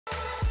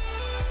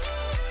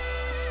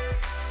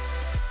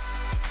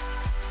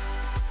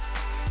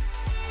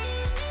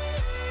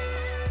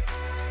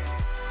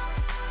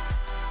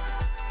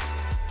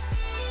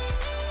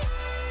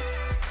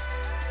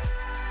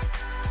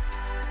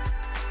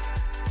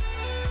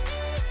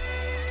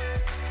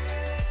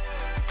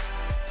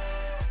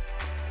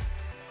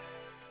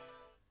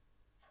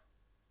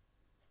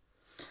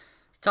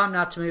Time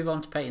now to move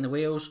on to painting the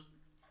wheels.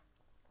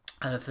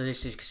 For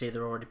this, as you can see,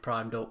 they're already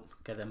primed up.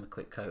 Give them a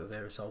quick coat of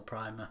aerosol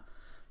primer,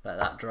 let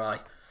that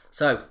dry.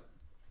 So,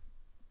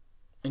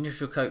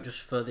 initial coat just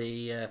for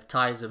the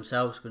tyres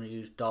themselves. Going to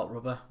use dark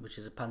rubber, which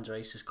is a Panzer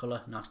Aces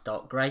colour, nice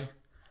dark grey,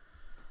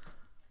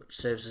 which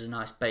serves as a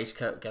nice base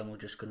coat. Again, we're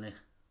just going to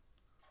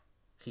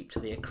keep to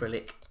the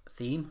acrylic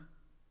theme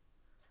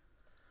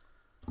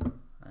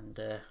and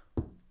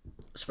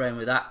spraying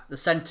with that. The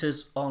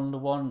centres on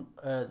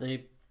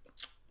the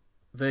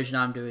version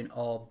I'm doing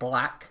are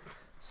black,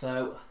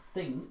 so I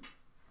think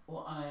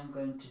what I am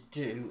going to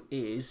do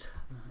is,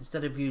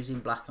 instead of using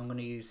black, I'm going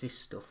to use this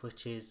stuff,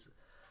 which is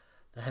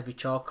the heavy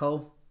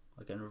charcoal.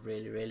 Again, a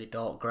really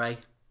dark grey.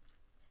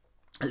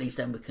 At least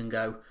then we can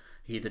go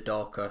either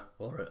darker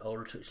or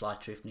a touch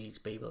lighter if needs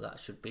be, but that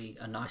should be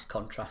a nice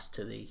contrast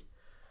to the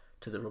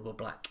rubber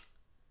black,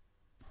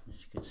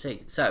 as you can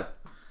see. So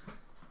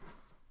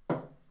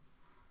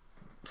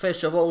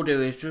first of all, what we'll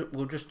do is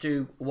we'll just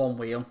do one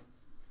wheel.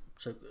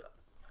 So,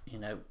 you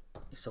know,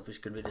 it's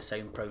obviously going to be the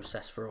same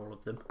process for all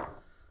of them.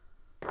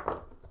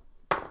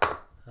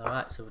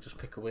 Alright, so we'll just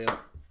pick a wheel.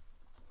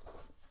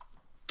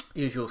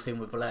 Usual thing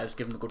with allows,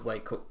 give them a good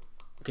wake up,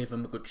 give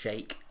them a good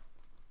shake.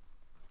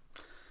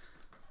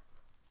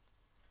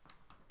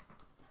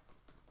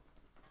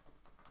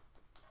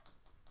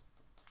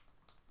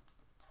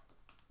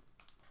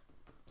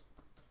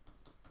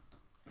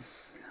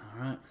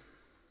 Alright.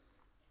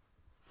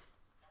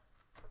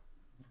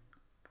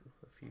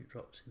 Put a few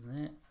drops in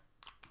there.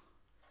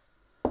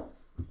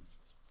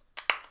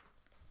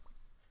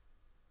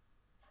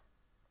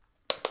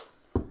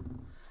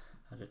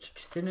 Add a touch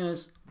of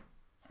thinners.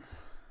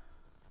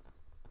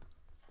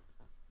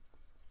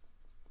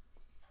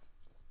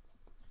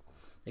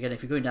 Again,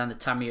 if you're going down the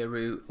Tamiya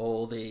route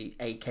or the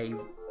AK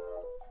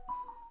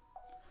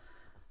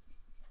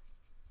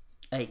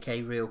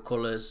Real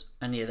Colours,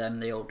 any of them,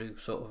 they all do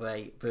sort of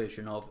a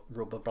version of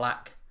rubber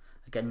black.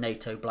 Again,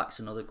 NATO black's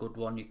another good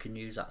one you can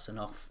use. That's an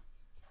off,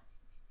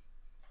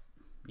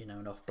 you know,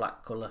 an off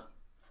black colour.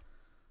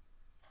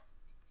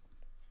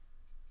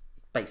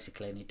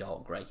 Basically any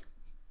dark grey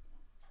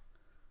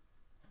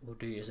will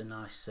do you as a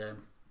nice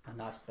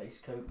base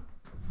coat.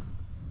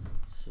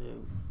 So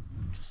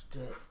just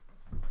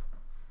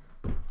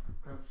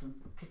grab some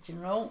kitchen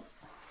roll.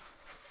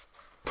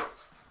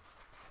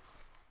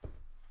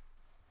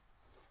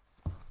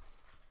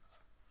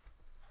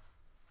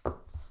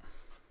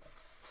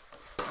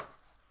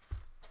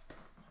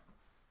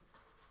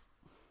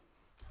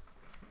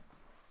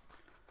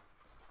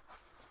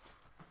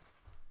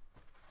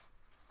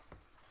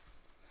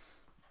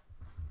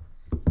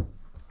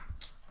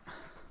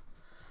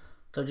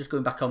 So just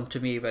going back onto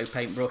my Evo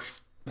paintbrush,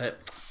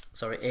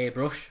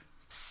 airbrush.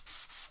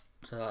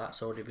 So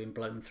that's already been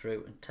blown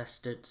through and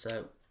tested.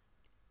 So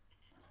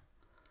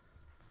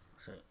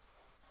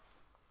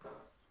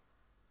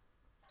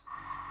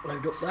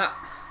load up that.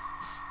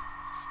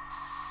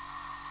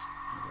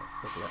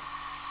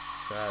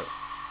 So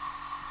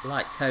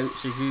light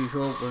coats as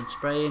usual when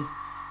spraying.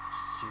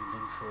 Zoom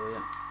in for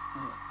you.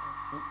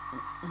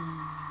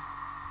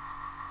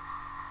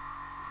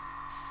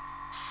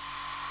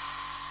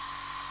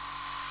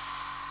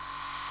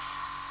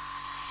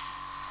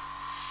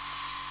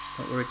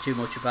 Don't worry too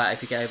much about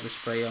if you get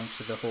overspray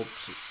onto the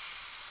hubs.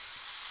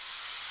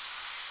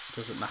 It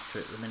doesn't matter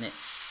at the minute.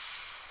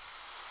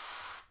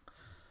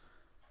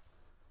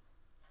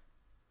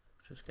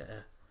 Just get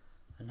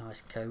a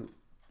nice coat.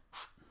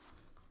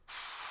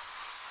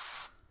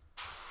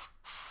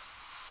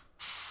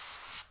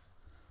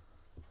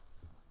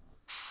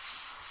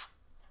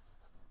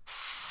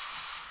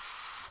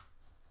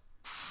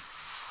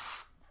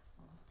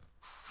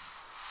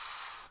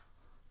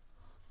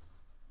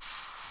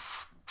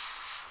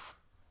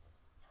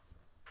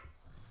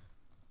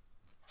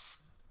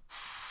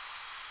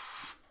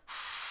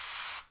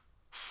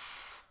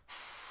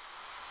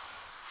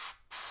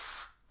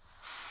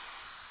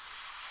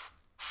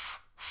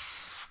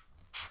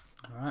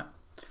 Alright,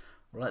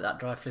 we'll let that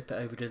dry, flip it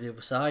over to the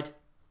other side.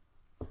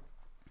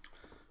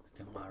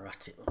 Again, while we're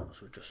at it,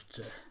 we'll just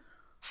give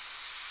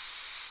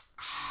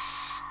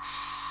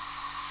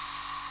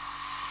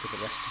the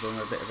rest of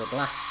them a bit of a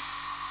blast.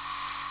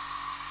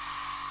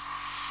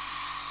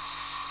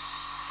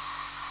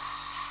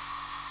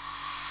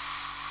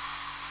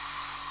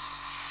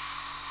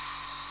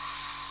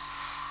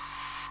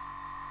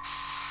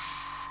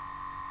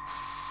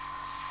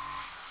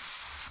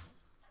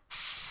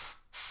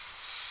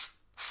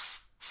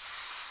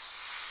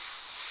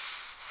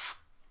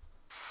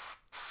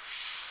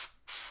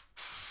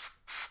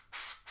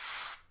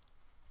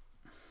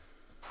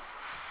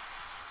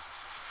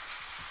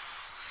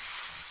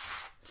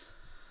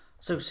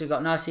 So you've got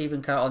a nice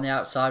even coat on the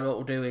outside. What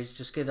we'll do is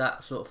just give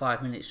that sort of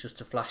 5 minutes just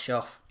to flash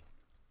off.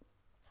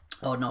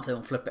 Or nothing,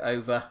 we'll flip it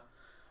over,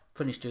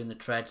 finish doing the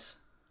treads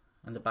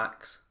and the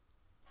backs.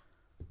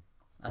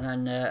 And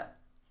then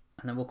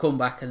we'll come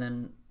back and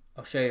then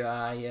I'll show you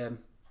a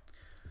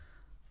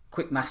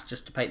quick mask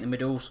just to paint the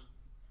middles.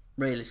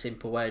 Really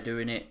simple way of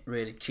doing it,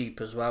 really cheap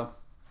as well.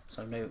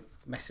 so no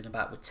messing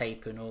about with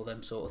tape and all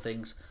them sort of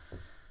things.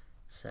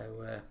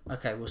 So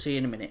okay, we'll see you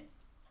in a minute.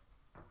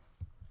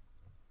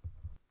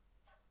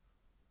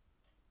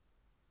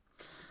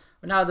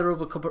 We're now the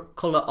rubber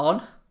colour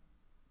on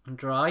and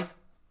dry.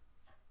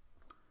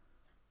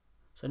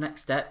 So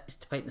next step is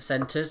to paint the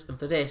centres, and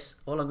for this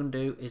all I'm going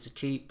to do is a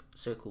cheap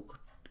circle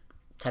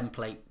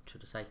template,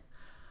 should I say.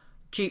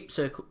 Cheap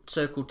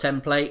circle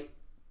template.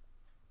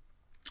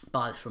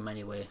 Buy this from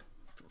anywhere,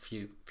 a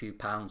few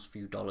pounds,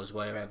 few dollars,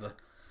 wherever.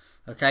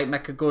 Okay,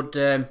 make a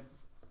good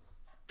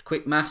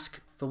quick mask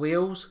for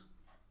wheels.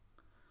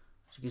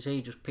 As you can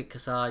see, just pick a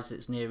size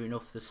that's near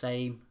enough the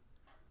same.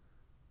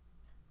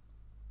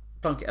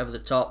 Plonk it over the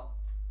top.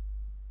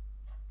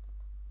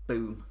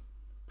 Boom,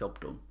 job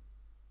done.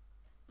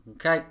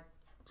 Okay,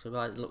 so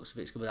by the looks of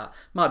it, it's going to be that.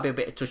 Might be a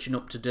bit of touching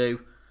up to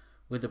do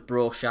with a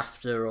brush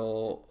after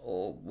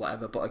or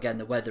whatever, but again,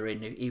 the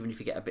weathering, even if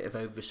you get a bit of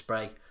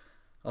overspray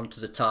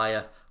onto the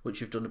tyre, which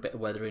you've done a bit of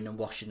weathering and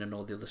washing and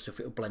all the other stuff,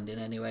 it'll blend in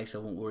anyway,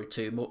 so I won't worry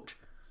too much.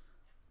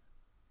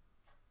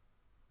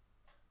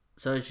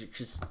 So as you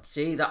can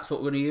see, that's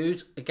what we're going to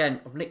use.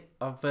 Again,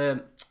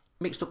 I've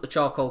mixed up the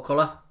charcoal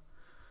colour,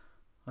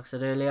 like I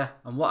said earlier,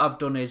 and what I've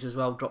done is as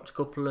well dropped a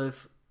couple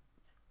of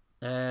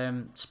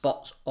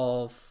spots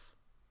of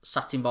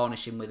satin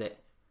varnishing with it,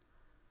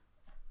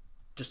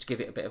 just to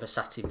give it a bit of a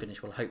satin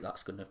finish. Well, I hope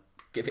that's going to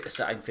give it a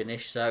satin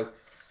finish. So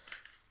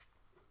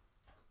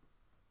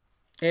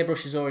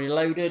airbrush is already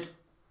loaded.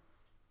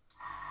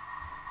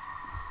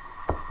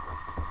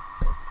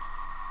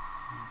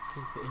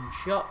 Keep it in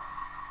shot.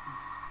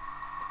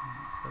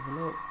 Let's have a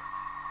look.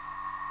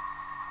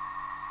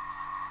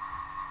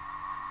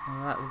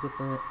 Alright, we'll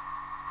go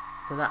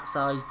for that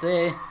size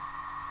there.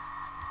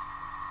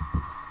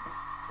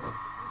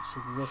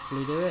 Should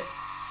roughly do it.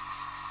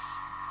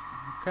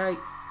 Okay.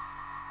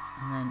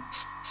 And then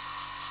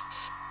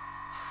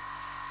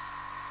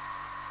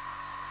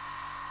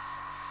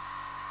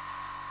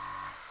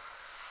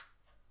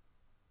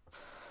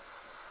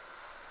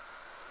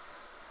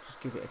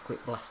just give it a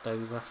quick blast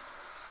over.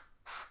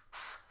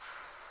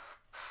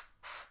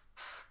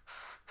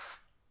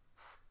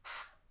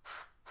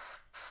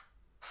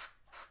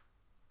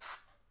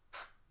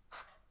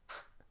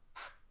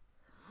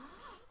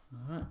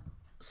 Alright,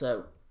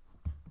 so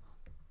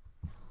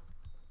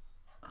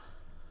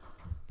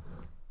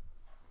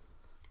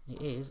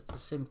it is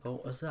as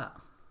simple as that.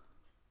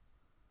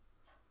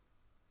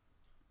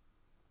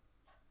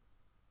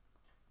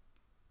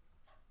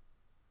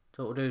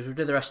 So what we'll do is we'll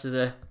do the rest of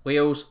the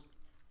wheels,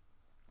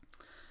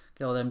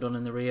 get all them done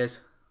in the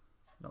rears.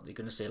 Not that you're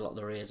going to see a lot of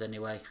the rears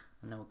anyway,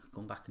 and then we can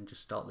come back and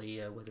just start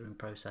the weathering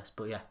process.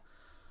 But yeah,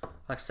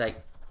 like I say,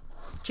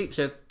 cheap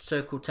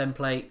circle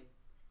template,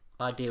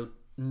 ideal.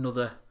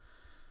 Another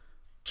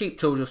cheap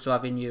tool just to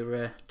have in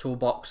your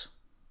toolbox.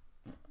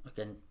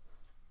 Again,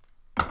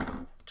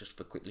 just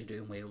for quickly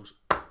doing wheels.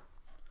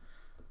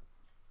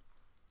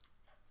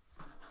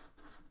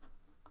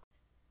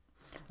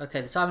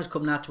 Okay, the time has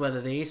come now to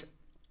weather these.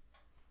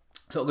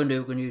 So what we're going to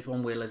do, we're going to use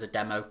one wheel as a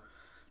demo.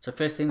 So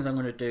first things I'm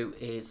going to do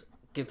is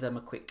give them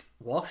a quick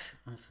wash,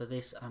 and for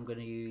this I'm going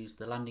to use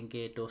the landing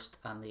gear dust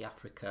and the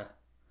Africa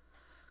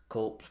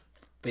Corp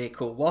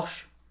vehicle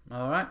wash.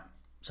 Alright,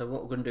 so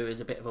what we're going to do is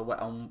a bit of a wet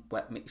on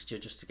wet mixture,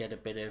 just to get a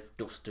bit of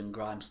dust and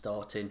grime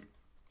starting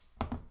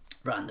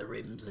around the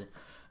rims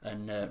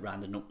and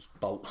around the nuts,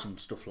 bolts and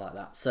stuff like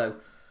that. So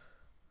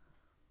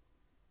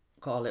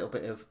got a little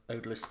bit of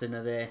odourless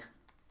thinner there.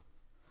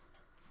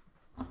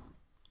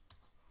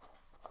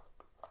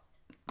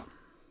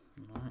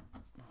 Alright,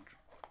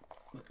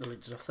 put the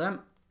lids off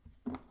them.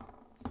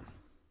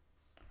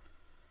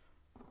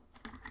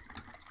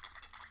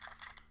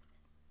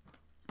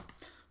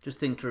 Just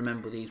thing to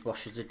remember, these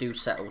washers, they do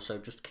settle, so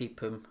just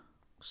keep them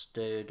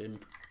stirred and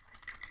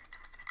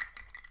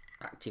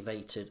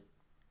activated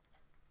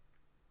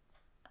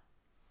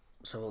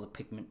so all the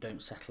pigment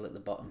don't settle at the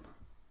bottom.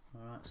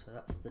 Alright, so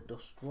that's the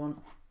dust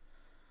one.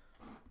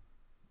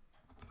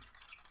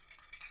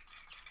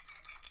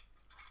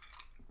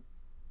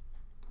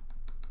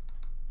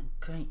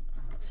 Okay,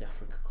 that's the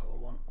Africa Core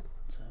one.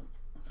 So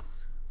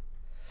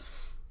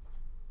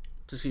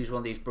just use one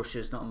of these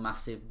brushes, not a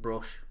massive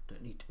brush,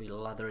 don't need to be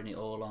lathering it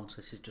all on, so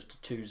this is just a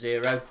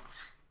 2-0.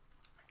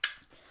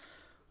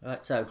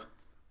 Right, so,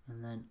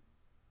 and then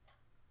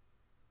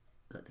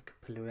let the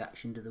capillary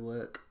action do the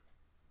work.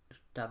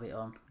 Just dab it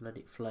on, let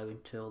it flow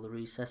into all the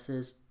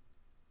recesses.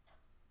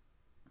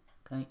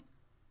 Okay.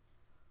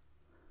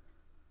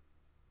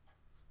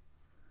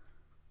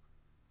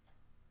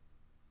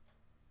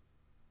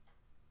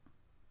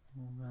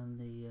 All around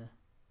the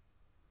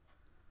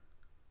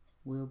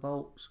wheel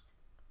bolts.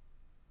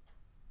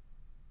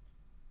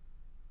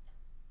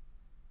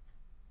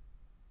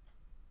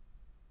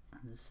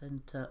 And the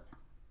centre.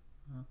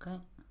 Okay.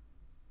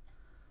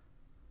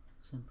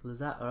 Simple as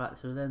that. Alright,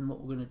 so then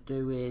what we're going to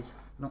do is,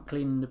 not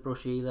cleaning the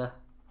brush either,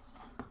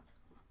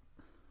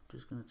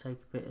 just going to take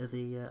a bit of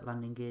the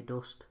landing gear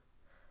dust.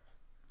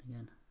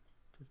 Again,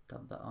 just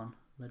dab that on,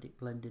 let it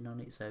blend in on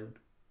its own.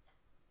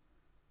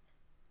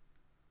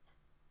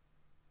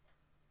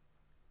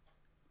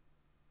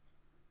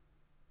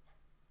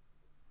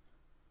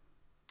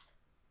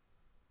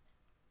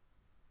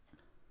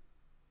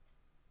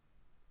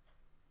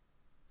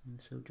 And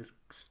so just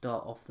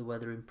start off the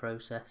weathering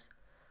process,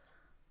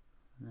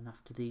 and then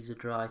after these are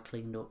dry,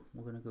 cleaned up,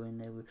 we're going to go in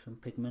there with some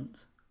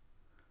pigments.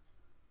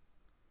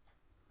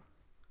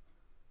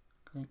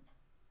 Okay,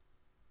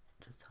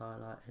 just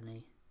highlight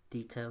any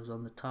details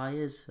on the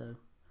tyres, so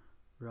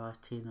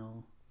writing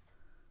or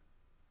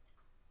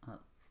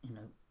you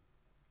know,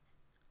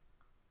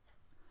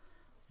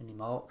 any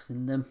marks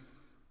in them,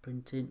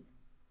 printing.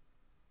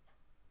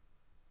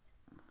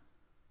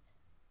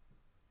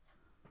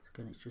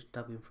 Again, it's just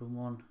dabbing from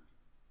one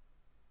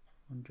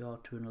jar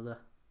to another.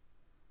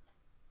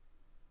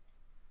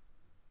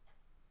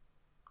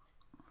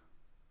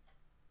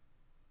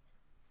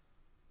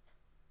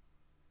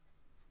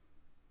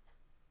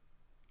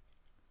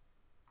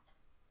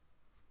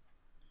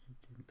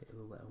 Doing a bit of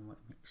a wet and wet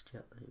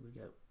mixture. There we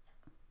go.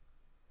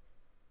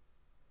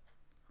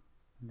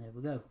 And there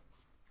we go.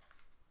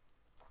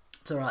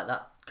 So right,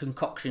 that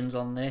concoction's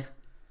on there.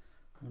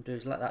 What I'll do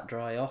is let that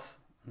dry off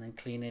and then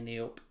clean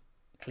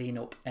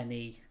up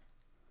any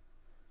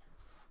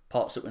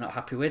parts that we're not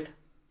happy with.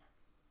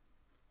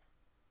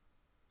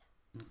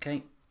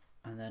 Okay,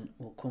 and then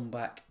we'll come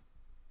back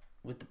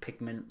with the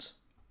pigments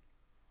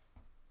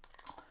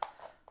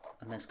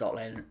and then start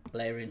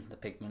layering the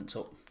pigments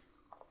up.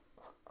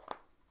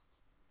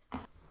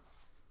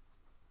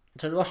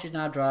 So the wash is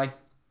now dry.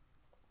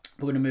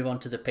 We're going to move on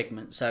to the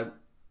pigment. So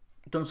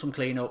done some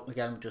clean up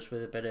again, just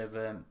with a bit of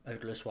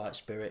odourless white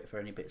spirit for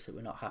any bits that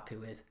we're not happy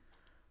with.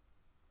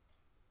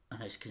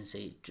 And as you can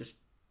see, just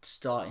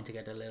starting to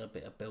get a little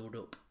bit of build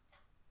up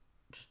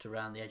just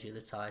around the edge of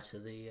the tyre to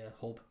the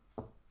hub.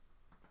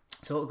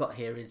 So what we've got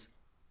here is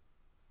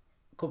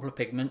a couple of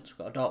pigments. We've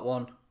got a dark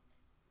one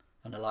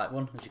and a light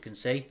one, as you can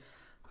see.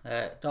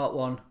 Dark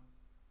one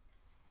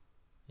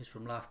is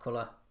from Life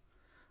Colour,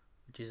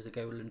 which is the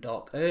Golden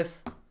Dark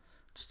Earth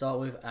to start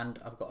with, and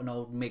I've got an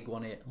old MIG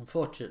one here.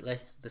 Unfortunately,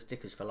 the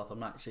stickers fell off. I'm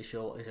not actually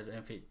sure. I don't know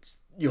if it's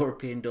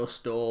European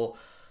dust or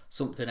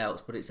something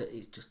else, but it's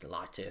just a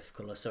light earth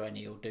colour, so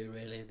any will do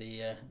really.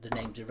 The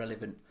name's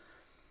irrelevant.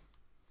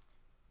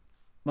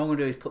 What I'm going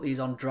to do is put these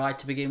on dry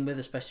to begin with,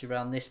 especially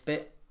around this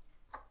bit.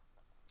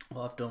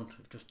 What I've done,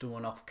 I've just done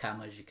one off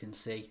cam, as you can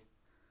see.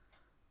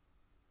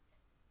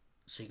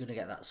 So you're going to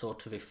get that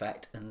sort of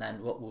effect, and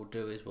then what we'll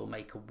do is we'll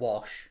make a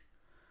wash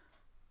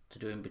to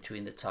do in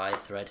between the tyre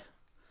thread.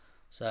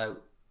 So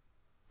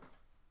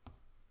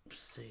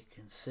you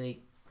can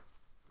see,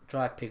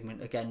 dry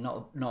pigment again,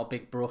 not a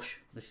big brush.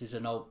 This is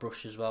an old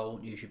brush as well. I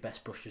won't use your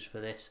best brushes for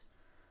this.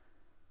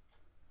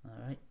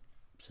 All right,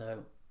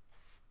 so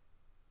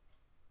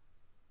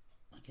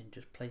again,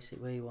 just place it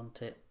where you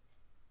want it.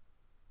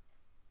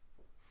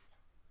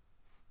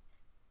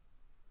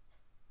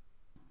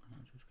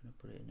 I'm just going to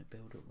put it in a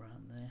build up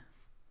round there.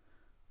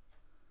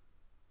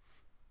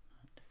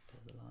 Take a bit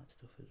of the light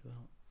stuff as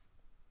well.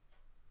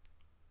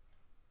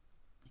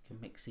 You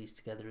can mix these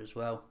together as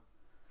well,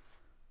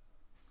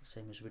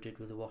 same as we did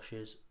with the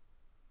washers.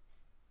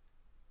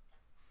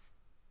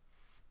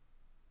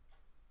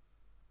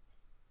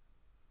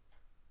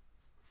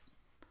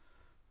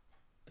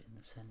 Bit in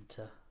the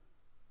centre.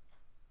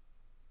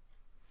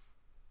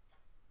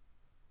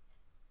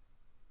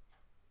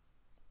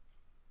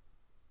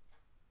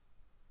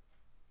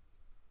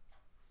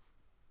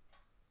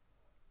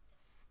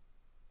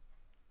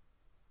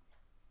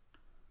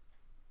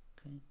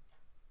 Okay.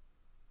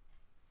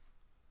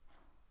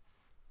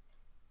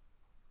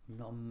 I'm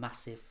not a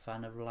massive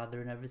fan of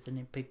lathering everything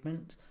in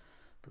pigment,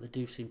 but they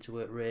do seem to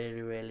work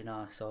really, really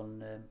nice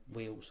on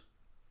wheels.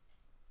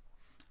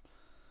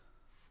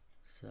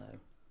 So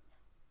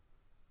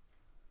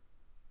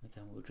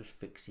again, we'll just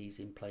fix these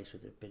in place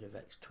with a bit of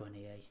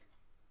X20A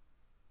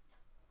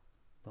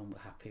when we're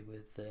happy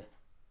with the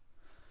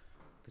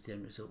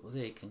end result. Well,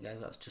 there you can go.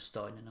 That's just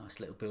starting a nice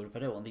little build up. I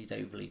don't want these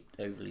overly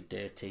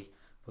dirty.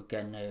 But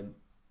again,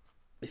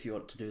 if you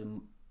want to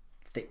do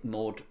thick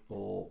mud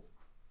or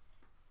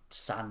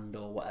sand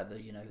or whatever,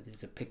 you know,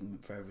 there's a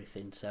pigment for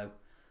everything. So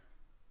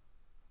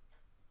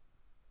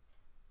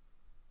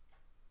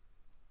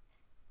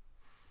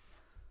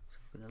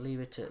I'm going to leave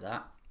it at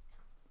that,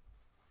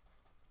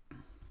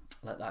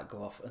 let that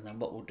go off, and then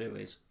what we'll do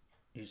is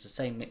use the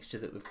same mixture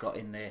that we've got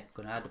in there.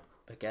 Going to add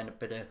again a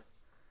bit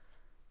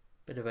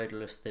of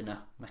odourless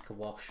thinner, make a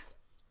wash.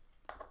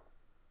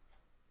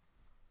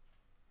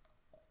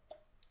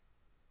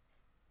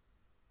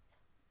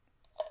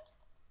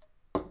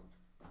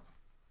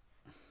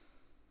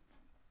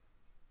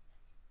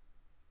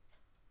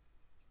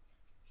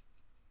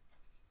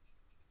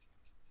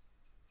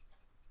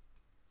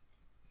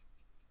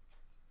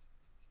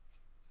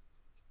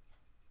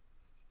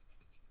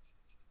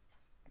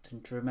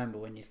 And to remember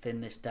when you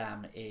thin this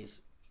down is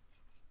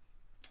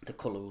the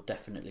colour will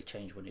definitely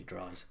change when it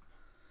dries.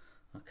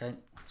 Okay,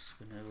 I'm just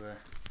going to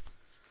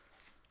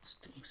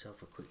stick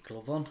myself a quick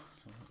glove on so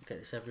I don't get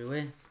this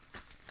everywhere,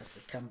 because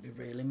it can be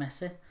really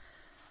messy.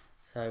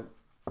 So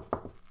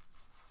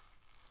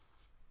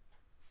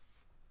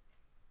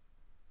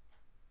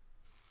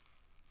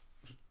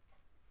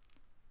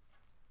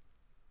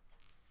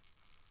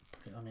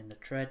put it on in the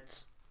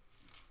treads.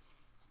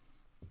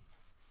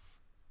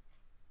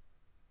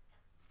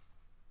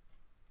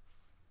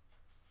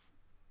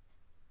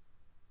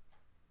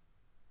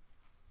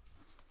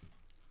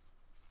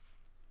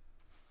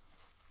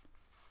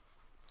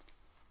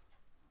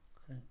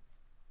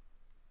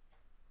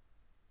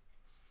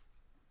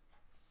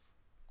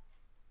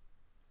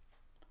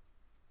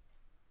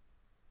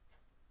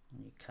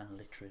 can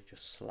literally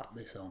just slap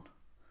this on.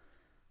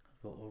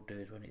 What we'll do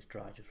is when it's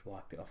dry, just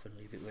wipe it off and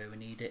leave it where we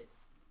need it.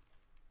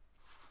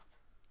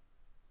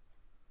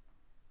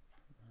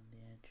 Around the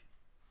edge.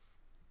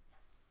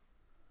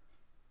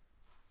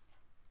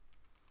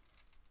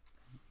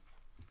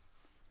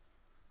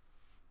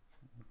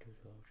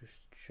 I'll just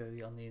show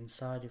you on the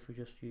inside if we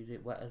just use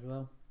it wet as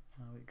well,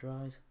 how it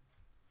dries.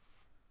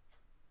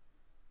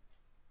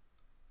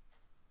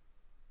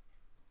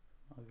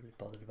 I'm not really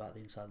bothered about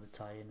the inside of the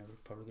tyre, you know, we're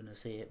probably going to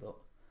see it, but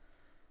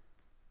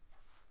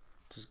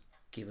just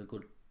give a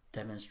good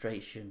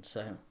demonstration.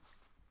 So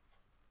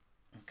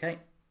okay,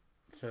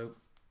 so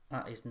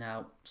that is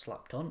now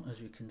slapped on, as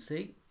you can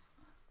see.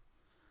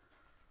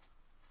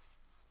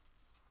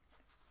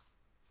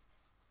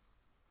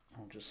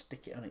 I'll just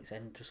stick it on its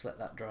end, just let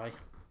that dry,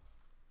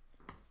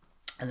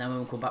 and then when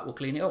we come back we'll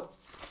clean it up.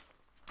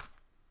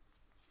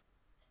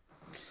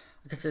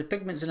 Like I said, the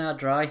pigments are now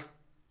dry.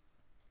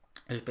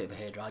 There's a bit of a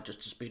hair dry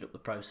just to speed up the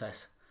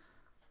process,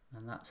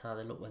 and that's how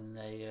they look when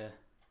they've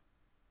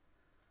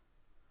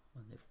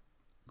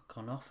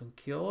gone off and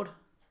cured.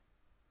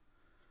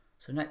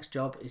 So next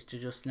job is to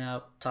just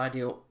now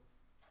tidy up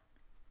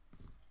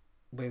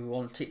where we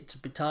want it to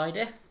be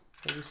tidy,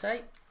 as we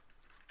say.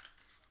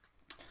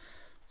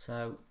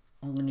 So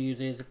I'm going to use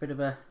these a bit of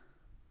a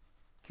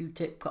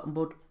Q-tip, cotton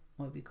bud,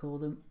 whatever you call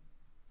them,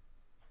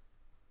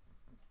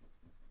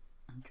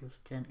 and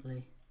just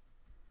gently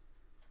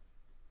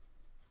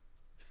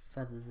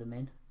feather them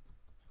in.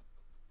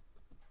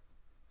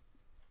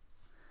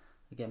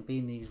 Again,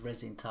 being these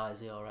resin ties,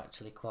 they are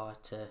actually quite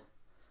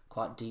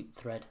deep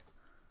tread,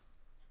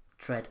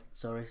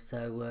 sorry.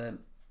 So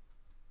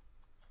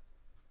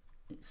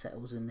it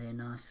settles in there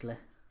nicely.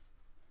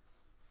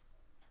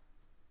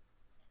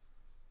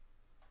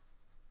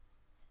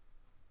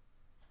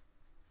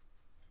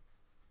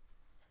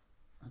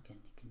 Again,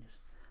 you can just,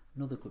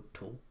 another good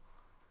tool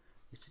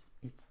is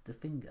it's the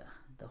finger,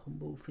 the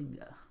humble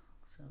finger.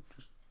 So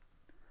just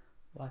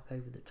wipe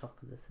over the top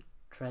of the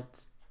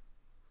treads.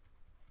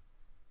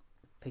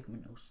 The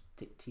pigment will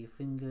stick to your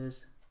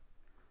fingers.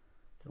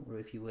 Don't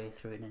worry if you wear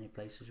through in any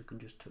places, you can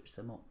just touch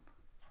them up.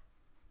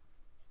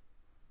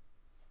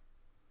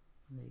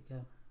 And there you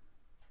go.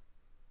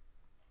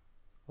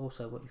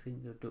 Also, what your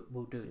finger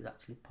will do is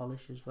actually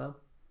polish as well.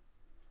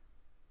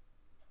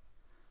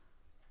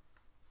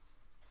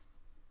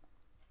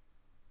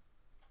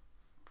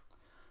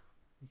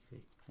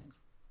 Okay,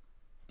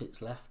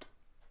 bits left.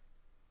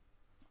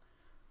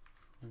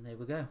 And there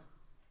we go.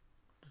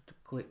 Just a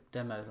quick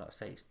demo, like I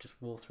say, it's just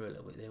wore through a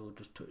little bit there. We'll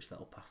just touch that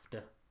up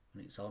after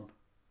when it's on.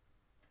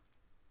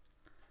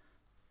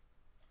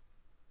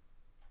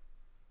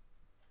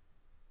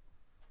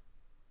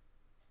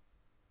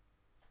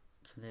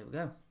 So there we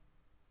go.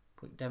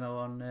 Quick demo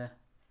on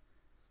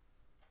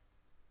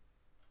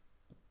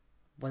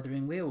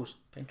weathering wheels,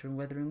 painter and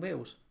weathering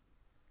wheels.